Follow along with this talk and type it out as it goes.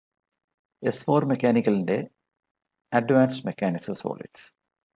S4 മെക്കാനിക്കലിൻ്റെ advanced mechanics of solids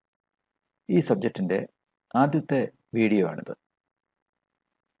ഈ സബ്ജക്റ്റിൻ്റെ ആദ്യത്തെ video ആണിത്.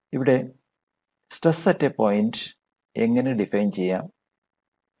 ഇവിടെ സ്ട്രെസ് അറ്റ് എ പോയിന്റ് എങ്ങനെ ഡിഫൈൻ ചെയ്യാം,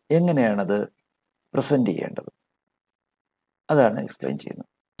 എങ്ങനെയാണത് പ്രസൻറ്റ് ചെയ്യേണ്ടത്, അതാണ് എക്സ്പ്ലെയിൻ ചെയ്യുന്നത്.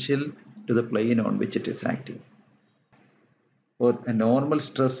 To the plane on which it is acting. Or a normal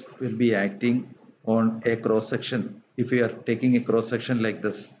stress will be acting on a cross section. If we are taking a cross section like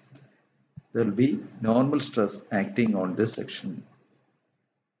this, there will be normal stress acting on this section.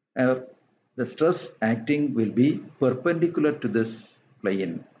 The stress acting will be perpendicular to this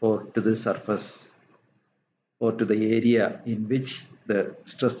plane or to this surface or to the area in which the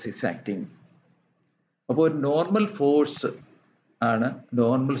stress is acting. അപ്പോൾ normal force ആണ്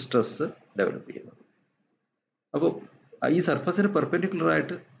normal stress develop ചെയ്യുന്നത്. അപ്പോൾ ഈ സർഫസിന് perpendicular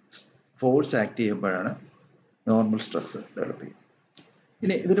ആയിട്ട് force act ചെയ്യുമ്പോഴാണ് normal stress develop ചെയ്യുന്നത്.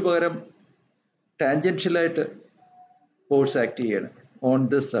 ഇനി ഇതിന് പകരം ടാൻജൻഷ്യലായിട്ട് ഫോഴ്സ് ആക്ട് ചെയ്യണം. On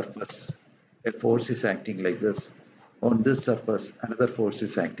this surface A force is acting like this, on this surface another force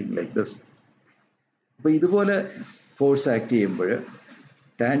is acting like this. അപ്പോൾ ഇതുപോലെ ഫോഴ്സ് ആക്ട് ചെയ്യുമ്പോൾ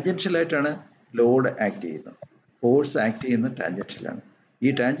ടാൻജൻഷ്യലായിട്ടാണ് ലോഡ് ആക്ട് ചെയ്യുന്നത്. ഫോഴ്സ് ആക്ട് ചെയ്യുന്നത് ടാൻജൻഷ്യലാണ്. ഈ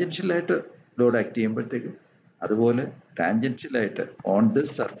ടാൻജൻഷ്യലായിട്ട് ലോഡ് ആക്ട് ചെയ്യുമ്പോഴത്തേക്ക് അതുപോലെ ടാൻജൻഷ്യലായിട്ട് on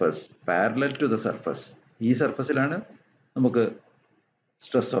this surface parallel to the surface, ഈ സർഫസിലാണ് നമുക്ക്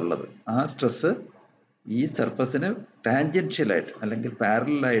സ്ട്രെസ് ഉള്ളത്. ആ സ്ട്രെസ് ഈ സർഫസിന് ടാൻജൻഷ്യലായിട്ട് അല്ലെങ്കിൽ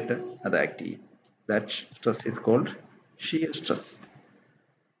പാരലായിട്ട് അത് ആക്ട് ചെയ്യും. That stress is called shear stress.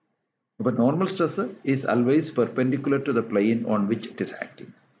 അപ്പോൾ normal stress is always perpendicular to the plain on which it is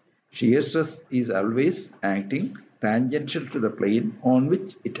acting. Shear stress is always acting tangential to the plane on which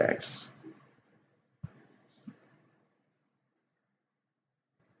it acts.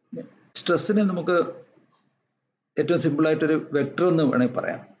 സ്ട്രെസ്സിനെ നമുക്ക് ഏറ്റവും സിമ്പിളായിട്ടൊരു vector എന്ന് വേണമെങ്കിൽ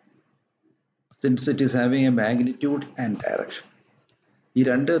പറയാം. Since it is having A magnitude and direction. ഈ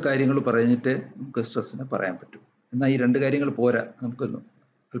രണ്ട് കാര്യങ്ങൾ പറഞ്ഞിട്ട് നമുക്ക് സ്ട്രെസ്സിനെ പറയാൻ പറ്റും. എന്നാൽ ഈ രണ്ട് കാര്യങ്ങൾ പോരാ, നമുക്കൊന്ന്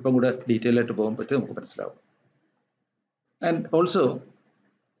അല്പം കൂടെ ഡീറ്റെയിൽ ആയിട്ട് പോകുമ്പോഴത്തേക്ക് നമുക്ക് മനസ്സിലാവും. And also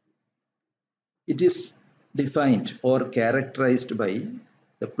it is defined or characterized by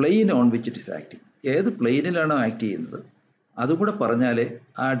the plane on which it is acting. ഏത് പ്ലെയിനിലാണോ ആക്ട് ചെയ്യുന്നത് അതും കൂടെ പറഞ്ഞാലേ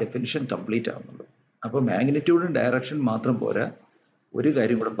ആ ഡെഫിനിഷൻ കംപ്ലീറ്റ് ആവുന്നുള്ളൂ. അപ്പോൾ മാഗ്നിറ്റ്യൂഡും ഡയറക്ഷൻ മാത്രം പോരാ, ഒരു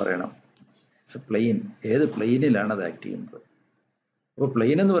കാര്യം കൂടെ പറയണം. പ്ലെയിൻ, ഏത് പ്ലെയിനിലാണ് അത് ആക്ട് ചെയ്യുന്നത്. അപ്പോൾ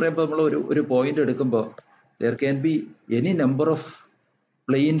പ്ലെയിൻ എന്ന് പറയുമ്പോൾ നമ്മൾ ഒരു പോയിന്റ് എടുക്കുമ്പോൾ there can be any number of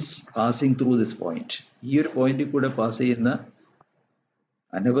planes passing through this point. ഈ ഒരു പോയിന്റിൽ കൂടെ പാസ് ചെയ്യുന്ന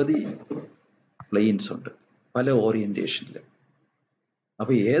അനവധി പ്ലെയിൻസ് ഉണ്ട് പല ഓറിയന്റേഷനിൽ.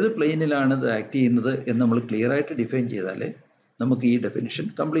 അപ്പോൾ ഏത് പ്ലെയിനിലാണ് ഇത് ആക്ട് ചെയ്യുന്നത് എന്ന് നമ്മൾ ക്ലിയർ ആയിട്ട് ഡിഫൈൻ ചെയ്താലേ നമുക്ക് ഈ ഡെഫിനിഷൻ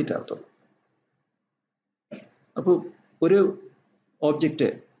കംപ്ലീറ്റ് ആകത്തുള്ളൂ. അപ്പോൾ ഒരു ഓബ്ജക്റ്റ്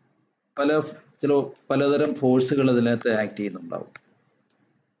പലതരം ഫോഴ്സുകൾ അതിനകത്ത് ആക്ട് ചെയ്യുന്നുണ്ടാവും.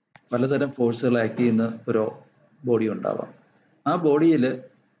 പലതരം ഫോഴ്സുകൾ ആക്ട് ചെയ്യുന്ന ഒരു ബോഡി ഉണ്ടാവാം. ആ ബോഡിയിൽ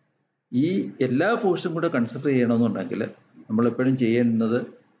ഈ എല്ലാ ഫോഴ്സും കൂടെ കൺസിഡർ ചെയ്യണമെന്നുണ്ടെങ്കിൽ നമ്മളെപ്പോഴും ചെയ്യുന്നത്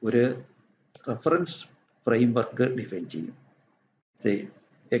ഒരു റെഫറൻസ് ഫ്രെയിം വർക്ക് ഡിഫൈൻ ചെയ്യും. Say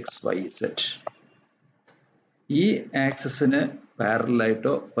XYZ. ഈ ആക്സിസിന്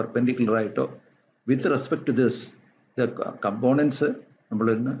പാരലായിട്ടോ പെർപെൻഡിക്കുലർ ആയിട്ടോ with respect to this the components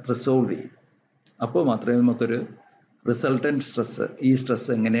നമ്മളിന്ന് റിസോൾവ് ചെയ്യും. അപ്പോൾ മാത്രമേ നമുക്കൊരു റിസൾട്ടൻറ്റ് സ്ട്രെസ്, ഈ സ്ട്രെസ്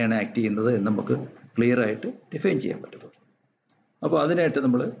എങ്ങനെയാണ് ആക്ട് ചെയ്യുന്നത് എന്ന് നമുക്ക് ക്ലിയർ ആയിട്ട് ഡിഫൈൻ ചെയ്യാൻ പറ്റത്തുള്ളൂ. അപ്പോൾ അതിനായിട്ട്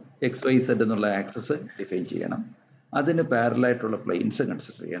നമ്മൾ XYZ എന്നുള്ള ആക്സിസ് ഡിഫൈൻ ചെയ്യണം. അതിന് പാരലായിട്ടുള്ള പ്ലെയിൻസ്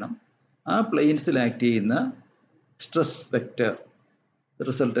കൺസിഡർ ചെയ്യണം. ആ പ്ലെയിൻസിൽ ആക്ട് ചെയ്യുന്ന സ്ട്രെസ് വെക്റ്റർ,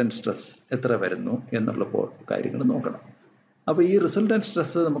 റിസൾട്ടൻറ്റ് സ്ട്രെസ് എത്ര വരുന്നു എന്നുള്ള കാര്യങ്ങൾ നോക്കണം. അപ്പോൾ ഈ റിസൾട്ടൻറ്റ്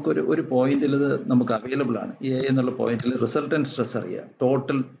സ്ട്രെസ് ഒരു പോയിന്റിൽ നമുക്ക് അവൈലബിൾ ആണ്. എ എന്നുള്ള പോയിന്റിൽ റിസൾട്ടൻറ്റ് സ്ട്രെസ് അറിയാം.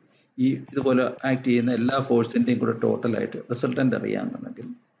 ടോട്ടൽ ഈ ഇതുപോലെ ആക്ട് ചെയ്യുന്ന എല്ലാ ഫോഴ്സിൻ്റെയും കൂടെ ടോട്ടലായിട്ട് റിസൾട്ടൻ്റ് അറിയാമെന്നുണ്ടെങ്കിൽ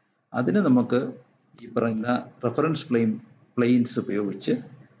അതിന് നമുക്ക് ഈ പറയുന്ന റെഫറൻസ് പ്ലെയിൻസ് ഉപയോഗിച്ച്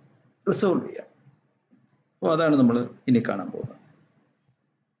റിസോൾവ് ചെയ്യാം. അപ്പോൾ അതാണ് നമ്മൾ ഇനി കാണാൻ പോകുന്നത്.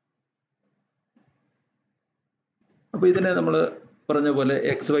 അപ്പോൾ ഇതിനെ നമ്മൾ പറഞ്ഞ പോലെ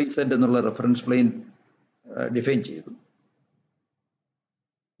XYZ എന്നുള്ള റെഫറൻസ് പ്ലെയിൻ ഡിഫൈൻ ചെയ്തു.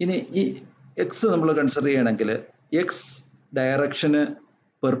 ഇനി ഈ എക്സ് നമ്മൾ കൺസിഡർ ചെയ്യണമെങ്കിൽ എക്സ് ഡയറക്ഷന്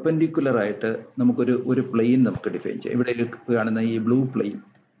പെർപെൻഡിക്കുലർ ആയിട്ട് നമുക്കൊരു പ്ലെയിൻ നമുക്ക് ഡിഫൈൻ ചെയ്യാം. ഇവിടെ കാണുന്ന ഈ blue plain,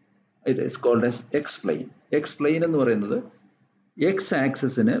 it is called as X plain. X plain എന്ന് പറയുന്നത് എക്സ്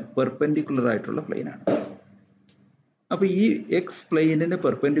ആക്സിസിന് പെർപെൻഡിക്കുലർ ആയിട്ടുള്ള പ്ലെയിനാണ്. അപ്പോൾ ഈ എക്സ് പ്ലെയിനിന്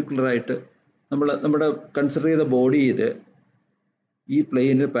പെർപെൻഡിക്കുലർ ആയിട്ട് നമ്മുടെ കൺസിഡർ ചെയ്ത ബോഡിയിൽ ഈ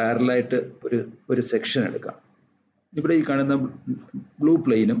പ്ലെയിനിന് പാരലായിട്ട് ഒരു സെക്ഷൻ എടുക്കാം. ഇവിടെ ഈ കാണുന്ന ബ്ലൂ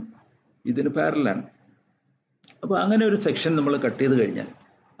പ്ലെയിനും ഇതിന് പാരലാണ്. അപ്പോൾ അങ്ങനെ ഒരു സെക്ഷൻ നമ്മൾ കട്ട് ചെയ്ത് കഴിഞ്ഞാൽ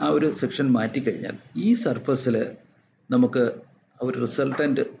ആ ഒരു സെക്ഷൻ മാറ്റിക്കഴിഞ്ഞാൽ ഈ സർഫസിൽ നമുക്ക് ഒരു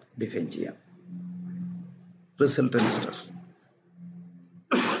റിസൾട്ടൻ്റ് ഡിഫൈൻ ചെയ്യാം. Resultant stress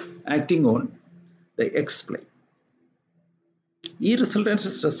acting on the X plain. ഈ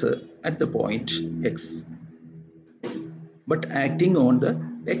resultant stress at the point X but acting on the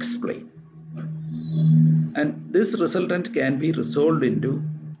x plane, and this resultant can be resolved into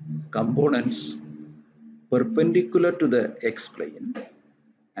components perpendicular to the x plane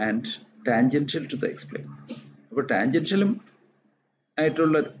and tangential to the x plane. അപ്പോൾ ടാൻജൻഷ്യലും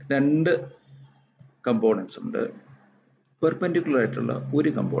ആയിട്ടുള്ള രണ്ട് components ഉണ്ട്, perpendicular ആയിട്ടുള്ള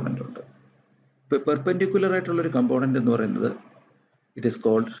ഒരു component ഉണ്ട്. ഇപ്പോൾ perpendicular ആയിട്ടുള്ള ഒരു കമ്പോണൻ്റ് എന്ന് പറയുന്നത് it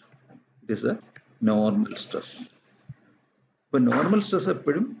is A normal stress. ഇപ്പോൾ നോർമൽ സ്ട്രെസ്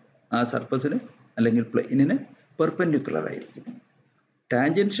എപ്പോഴും ആ സർഫസിന് അല്ലെങ്കിൽ പ്ലെയിനിന് പെർപെൻഡിക്കുലർ ആയിരിക്കും.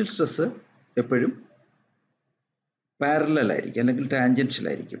 ടാൻജൻഷ്യൽ സ്ട്രെസ് എപ്പോഴും പാരലൽ ആയിരിക്കും അല്ലെങ്കിൽ ടാൻജൻഷ്യൽ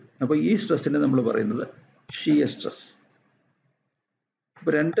ആയിരിക്കും. അപ്പോൾ ഈ സ്ട്രെസ്സിനെ നമ്മൾ പറയുന്നത് ഷിയർ സ്ട്രെസ്.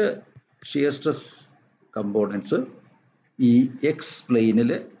 ഇപ്പോൾ രണ്ട് ഷിയർ സ്ട്രെസ് കമ്പോണൻസ് ഈ എക്സ്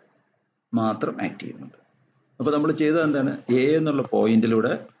പ്ലെയിനിൽ മാത്രം ആക്ട് ചെയ്യുന്നുണ്ട്. അപ്പോൾ നമ്മൾ ചെയ്തത് എന്താണ്, എ എന്നുള്ള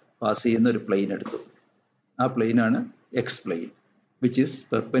പോയിന്റിലൂടെ പാസ് ചെയ്യുന്ന ഒരു പ്ലെയിൻ എടുത്തു. ആ പ്ലെയിനാണ് X plain which is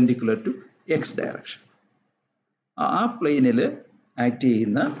perpendicular to X direction. ആ പ്ലെയിനിൽ ആക്ട്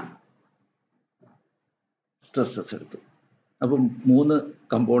ചെയ്യുന്ന സ്ട്രെസ്സസ് എടുത്തു. അപ്പം 3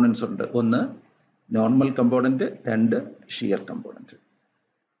 കമ്പോണൻസ് ഉണ്ട്. ഒന്ന് നോർമൽ കമ്പോണൻറ്റ്, 2 ഷിയർ കമ്പോണൻറ്റ്.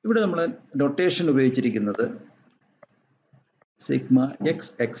 ഇവിടെ നമ്മൾ നൊട്ടേഷൻ ഉപയോഗിച്ചിരിക്കുന്നത് സിഗ്മ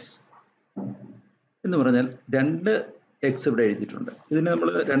എക്സ് എക്സ് എന്ന് പറഞ്ഞാൽ 2 എക്സ് ഇവിടെ എഴുതിയിട്ടുണ്ട്. ഇതിനെ നമ്മൾ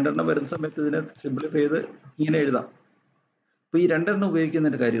 2 വരുന്ന സമയത്ത് ഇതിനെ സിംപ്ലിഫൈ ചെയ്ത് ഇങ്ങനെ എഴുതാം. അപ്പോൾ ഈ 2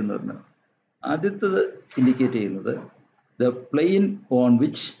 ഉപയോഗിക്കുന്നതിൻ്റെ കാര്യം എന്ന് പറഞ്ഞാൽ ആദ്യത്തത് ഇൻഡിക്കേറ്റ് ചെയ്യുന്നത് the plain on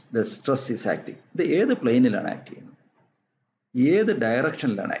which the stress is acting. ഇത് ഏത് പ്ലെയിനിലാണ് ആക്ട് ചെയ്യുന്നത്, ഏത്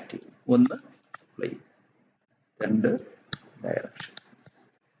ഡയറക്ഷനിലാണ് ആക്ട് ചെയ്യുന്നത്. ഒന്ന് പ്ലെയിൻ, 2 ഡയറക്ഷൻ.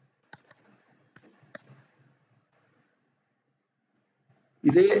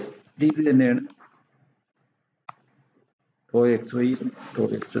 ഇതേ രീതി തന്നെയാണ് ടോ എക്സ് വൈയിലും ടോ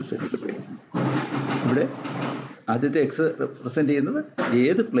എക്സ് എസിലും ഉപയോഗിക്കുന്നത്. ഇവിടെ ആദ്യത്തെ എക്സ് റെപ്രസെൻ്റ് ചെയ്യുന്നത്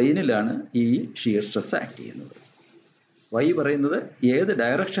ഏത് പ്ലെയിനിലാണ് ഈ ഷിയർ സ്ട്രെസ് ആക്ട് ചെയ്യുന്നത്. വൈ പറയുന്നത് ഏത്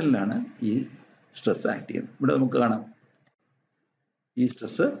ഡയറക്ഷനിലാണ് ഈ സ്ട്രെസ് ആക്ട് ചെയ്യുന്നത്. ഇവിടെ നമുക്ക് കാണാം ഈ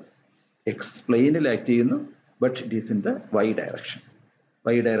സ്ട്രെസ് എക്സ് പ്ലെയിനിൽ ആക്ട് ചെയ്യുന്നു, but it is in the Y direction.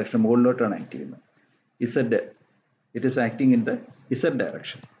 Y direction മുകളിലോട്ടാണ് act ചെയ്യുന്നത്. Z it is acting in the Z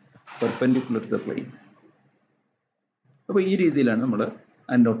direction perpendicular to the plain. അപ്പോൾ ഈ രീതിയിലാണ് നമ്മൾ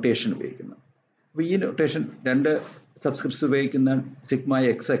ആ നൊട്ടേഷൻ ഉപയോഗിക്കുന്നത്. അപ്പോൾ ഈ നൊട്ടേഷൻ 2 സബ്സ്ക്രിപ്റ്റ്സ് ഉപയോഗിക്കുന്ന സിഗ്മ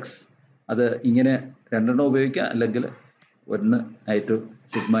എക്സ് എക്സ് അത് ഇങ്ങനെ 2 ഉപയോഗിക്കാം, അല്ലെങ്കിൽ 1 ആയിട്ട്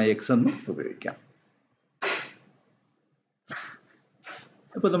സിഗ്മ എക്സ് എന്നും ഉപയോഗിക്കാം.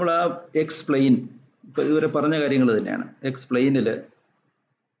 അപ്പോൾ നമ്മൾ ആ എക്സ് പ്ലെയിൻ ഇപ്പോൾ ഇതുവരെ പറഞ്ഞ കാര്യങ്ങൾ തന്നെയാണ്. എക്സ് പ്ലെയിനിൽ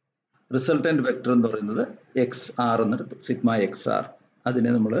റിസൾട്ടൻ്റ് വെക്ടർ എന്ന് പറയുന്നത് X R എന്നെടുത്തു, sigma X R.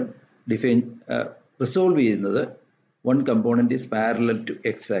 അതിനെ നമ്മൾ റിസോൾവ് ചെയ്യുന്നത് one component is parallel to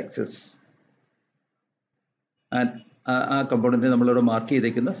x-axis, and ആ കമ്പോണൻറ്റ് നമ്മളിവിടെ മാർക്ക്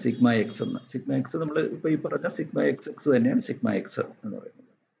ചെയ്തേക്കുന്ന സിഗ്മ എക്സ് എന്ന്. സിഗ്മ എക്സ് നമ്മൾ ഇപ്പോൾ ഈ പറഞ്ഞ സിഗ്മ എക്സ് എക്സ് തന്നെയാണ് സിഗ്മ എക്സ് എന്ന് പറയുന്നത്.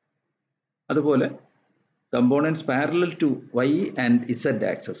 അതുപോലെ components parallel to Y and Z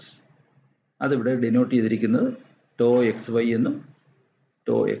access അതിവിടെ ഡിനോട്ട് ചെയ്തിരിക്കുന്നത് ടോ എക്സ് വൈ എന്നും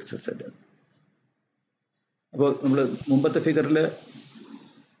ടോ എക്സ് ഇസഡ് എന്നും. അപ്പോൾ നമ്മൾ മുമ്പത്തെ ഫിഗറിൽ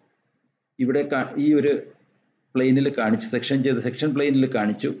ഇവിടെ ഈ ഒരു പ്ലെയിനിൽ കാണിച്ചു, സെക്ഷൻ പ്ലെയിനിൽ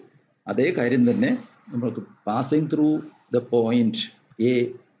കാണിച്ചു. അതേ കാര്യം തന്നെ നമുക്ക് passing through the point A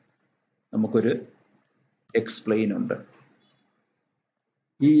നമുക്കൊരു എക്സ് പ്ലെയിൻ ഉണ്ട്.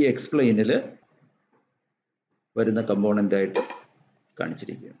 ഈ എക്സ് പ്ലെയിനിൽ വരുന്ന കമ്പോണൻ്റ് ആയിട്ട്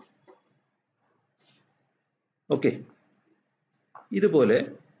കാണിച്ചിരിക്കുകയാണ്. ഓക്കെ, ഇതുപോലെ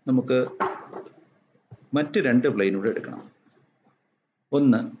നമുക്ക് മറ്റ് 2 പ്ലെയിൻ കൂടെ എടുക്കണം.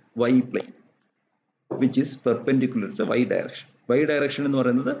 ഒന്ന് Y plain which is perpendicular to the y direction. Y direction എന്ന്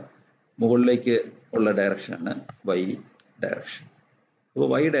പറയുന്നത് മുകളിലേക്ക് ഉള്ള ഡയറക്ഷനാണ് വൈ ഡയറക്ഷൻ. അപ്പോൾ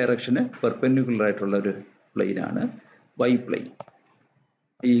വൈ ഡയറക്ഷന് പെർപെൻഡിക്കുലർ ആയിട്ടുള്ള ഒരു പ്ലെയിനാണ് വൈ പ്ലെയിൻ.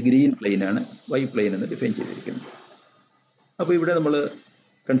 ഈ ഗ്രീൻ പ്ലെയിനാണ് വൈ പ്ലെയിൻ എന്ന് ഡിഫൈൻ ചെയ്തിരിക്കുന്നത്. അപ്പോൾ ഇവിടെ നമ്മൾ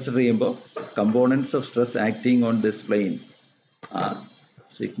കൺസിഡർ ചെയ്യുമ്പോൾ components of stress acting on this plain R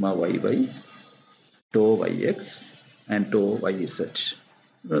sigma Y by to Y X and to Y Z.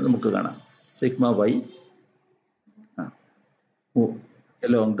 ഇവിടെ നമുക്ക് കാണാം sigma y move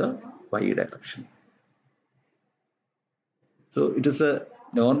along the y direction. So it is a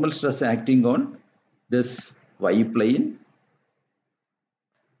normal stress acting on this y plane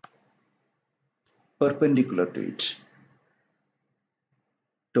perpendicular to it.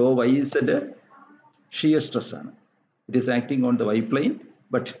 tau yz shear stress ആണ്. It is acting on the y plane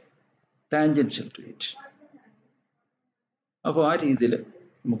but tangential to it. അപ്പോൾ ആ രീതിയിൽ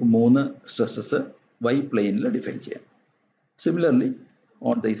നമുക്ക് 3 stresses y പ്ലെയിനിൽ define ചെയ്യാം. Similarly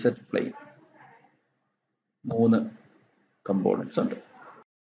on the z plain 3 components ഉണ്ട്.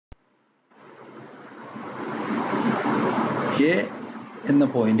 A എന്ന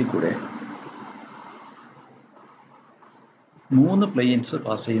പോയിന്റിൽ കൂടെ 3 പ്ലെയിൻസ്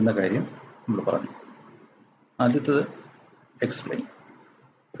പാസ് ചെയ്യുന്ന കാര്യം നമ്മൾ പറഞ്ഞു. ആദ്യത്തേത് X plain.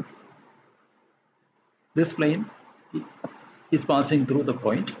 This plain is passing through the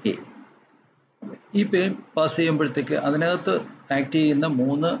point A. ഈ പ്ലെയിൻ പാസ് ചെയ്യുമ്പോഴത്തേക്ക് അതിനകത്ത് ആക്ട് ചെയ്യുന്ന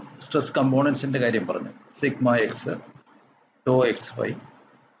 3 സ്ട്രെസ് കമ്പോണൻസിൻ്റെ കാര്യം പറഞ്ഞു. Sigma X, to X Y,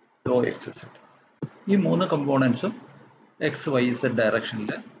 to X Z. ഈ 3 കമ്പോണൻസും എക്സ് വൈ സെഡ്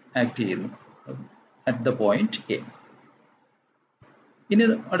ഡയറക്ഷനിൽ ആക്ട് ചെയ്യുന്നു അറ്റ് ദ പോയിന്റ് എ. ഇനി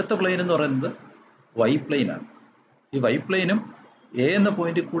അടുത്ത പ്ലെയിൻ എന്ന് പറയുന്നത് വൈ പ്ലെയിനാണ്. ഈ വൈ പ്ലെയിനും എ എന്ന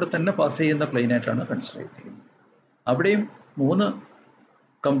പോയിന്റിൽ കൂടെ തന്നെ പാസ് ചെയ്യുന്ന പ്ലെയിനായിട്ടാണ് കൺസിഡർ ചെയ്തിരിക്കുന്നത്. അവിടെയും 3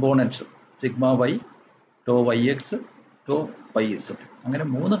 components sigma Y, to Y X, to Y Z, അങ്ങനെ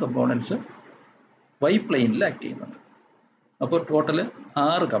 3 കമ്പോണൻസ് വൈ പ്ലെയിനിൽ ആക്ട് ചെയ്യുന്നുണ്ട്. അപ്പോൾ ടോട്ടൽ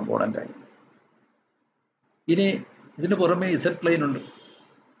 6 കമ്പോണൻ്റ് ആയി. ഇനി ഇതിന് പുറമെ ഇസഡ് പ്ലെയിൻ ഉണ്ട്.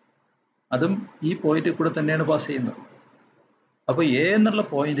 അതും ഈ പോയിന്റിൽ കൂടെ തന്നെയാണ് പാസ് ചെയ്യുന്നത്. അപ്പോൾ എ എന്നുള്ള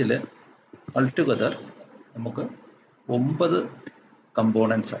പോയിന്റിൽ അൾട്ടുഗദർ നമുക്ക് 9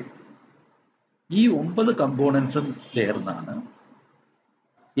 കമ്പോണൻസ് ആയി. ഈ 9 കമ്പോണൻസും ചേർന്നാണ്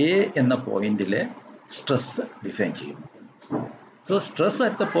എ എന്ന പോയിന്റിലെ സ്ട്രെസ് ഡിഫൈൻ ചെയ്യുന്നത്. So stress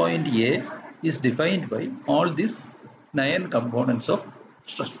at the point A is defined by all these 9 components of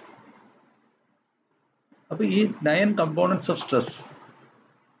stress. അപ്പോൾ ഈ 9 components of stress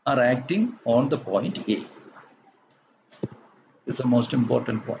R acting on the point A. This is the most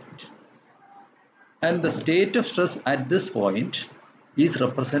important point. And the state of stress at this point is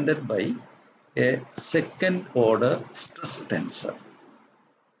represented by a second order stress tensor.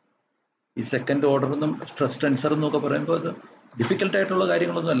 ഈ second order എന്നും stress tensor എന്നൊക്കെ പറയുമ്പോൾ അത് difficult ആയിട്ടുള്ള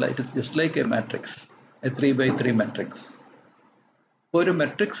കാര്യങ്ങളൊന്നുമല്ല. It is just like A matrix, A 3x3 matrix. ഒരു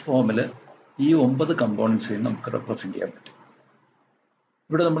matrix ഫോമിൽ ഈ 9 കമ്പോണൻസിനെ നമുക്ക് റെപ്രസെൻറ്റ് ചെയ്യാൻ പറ്റും.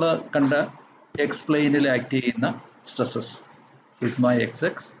 ഇവിടെ നമ്മൾ കണ്ട എക്സ് പ്ലെയിനിൽ ആക്ട് ചെയ്യുന്ന stresses sigma X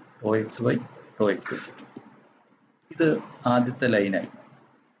X, to X Y, to X Z. ഇത് ആദ്യത്തെ ലൈനായി,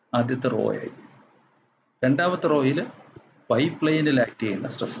 ആദ്യത്തെ റോ ആയി. രണ്ടാമത്തെ റോയിൽ വൈ പ്ലെയിനിൽ ആക്ട് ചെയ്യുന്ന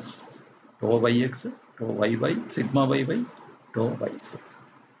stresses to Y X, to Y Y, sigma Y Y, to Y Z.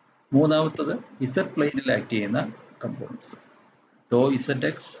 മൂന്നാമത്തത് ഇസഡ് പ്ലെയിനിൽ ആക്ട് ചെയ്യുന്ന components to Z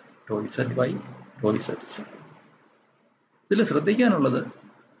X, to Z Y, to Z Z. ഇതിൽ ശ്രദ്ധിക്കാനുള്ളത്,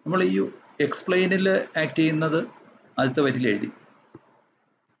 നമ്മൾ ഈ എക്സ് പ്ലെയിനിൽ ആക്ട് ചെയ്യുന്നത് ആദ്യത്തെ വരിയിൽ എഴുതി.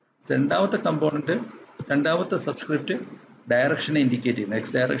 രണ്ടാമത്തെ കമ്പോണൻറ്റ്, രണ്ടാമത്തെ സബ്സ്ക്രിപ്റ്റ് ഡയറക്ഷനെ ഇൻഡിക്കേറ്റ് ചെയ്യുന്നത്.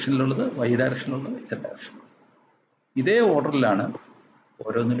 X ഡയറക്ഷനിലുള്ളത്, Y ഡയറക്ഷനിലുള്ളത്, Z direction. ഇതേ ഓർഡറിലാണ്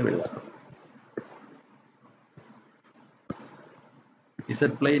ഓരോന്നിനും എഴുതാറുള്ളത്.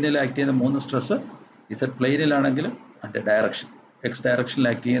 ഇസഡ് പ്ലെയിനിൽ ആക്ട് ചെയ്യുന്ന 3 സ്ട്രെസ് ഇസഡ് പ്ലെയിനിലാണെങ്കിൽ അതിൻ്റെ ഡയറക്ഷൻ, എക്സ് ഡയറക്ഷനിൽ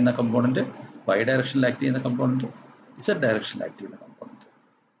ആക്ട് ചെയ്യുന്ന കമ്പോണൻറ്റ്, വൈ ഡയറക്ഷനിൽ ആക്ട് ചെയ്യുന്ന കമ്പോണൻറ്റ്, ഇസഡ് ഡയറക്ഷനിൽ ആക്ട് ചെയ്യുന്ന കമ്പോണൻറ്റ്.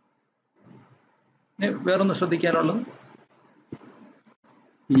 ഇനി വേറൊന്ന് ശ്രദ്ധിക്കാനുള്ളത്,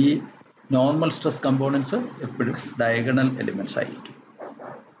 ഈ നോർമൽ സ്ട്രെസ് കമ്പോണൻസ് എപ്പോഴും ഡയഗണൽ എലിമെന്റ്സ് ആയിരിക്കും.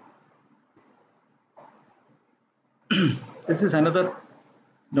 This is another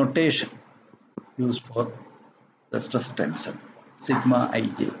notation used for the stress tensor, sigma I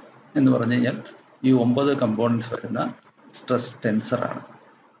J എന്ന് പറഞ്ഞു കഴിഞ്ഞാൽ ഈ 9 കമ്പോണൻസ് വരുന്ന സ്ട്രെസ് ടെൻസർ ആണ്.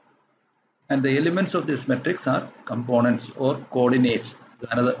 And the elements of this matrix R components or coordinates.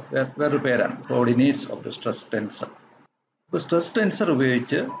 വേറൊരു പേരാണ് coordinates of the stress tensor. ഇപ്പോൾ സ്ട്രെസ് ടെൻസർ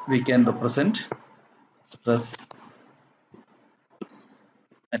ഉപയോഗിച്ച് we can represent stress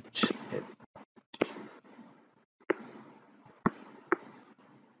at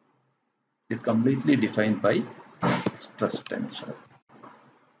is completely defined by stress tensor.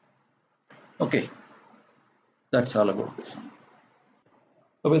 Okay, that's all about this.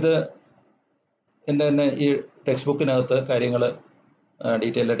 അപ്പോൾ ഇത് എൻ്റെ തന്നെ ഈ text ബുക്കിനകത്ത് കാര്യങ്ങൾ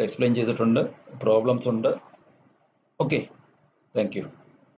ഡീറ്റെയിൽ ആയിട്ട് എക്സ്പ്ലെയിൻ ചെയ്തിട്ടുണ്ട്. പ്രോബ്ലംസ് ഉണ്ട്. Okay, thank you.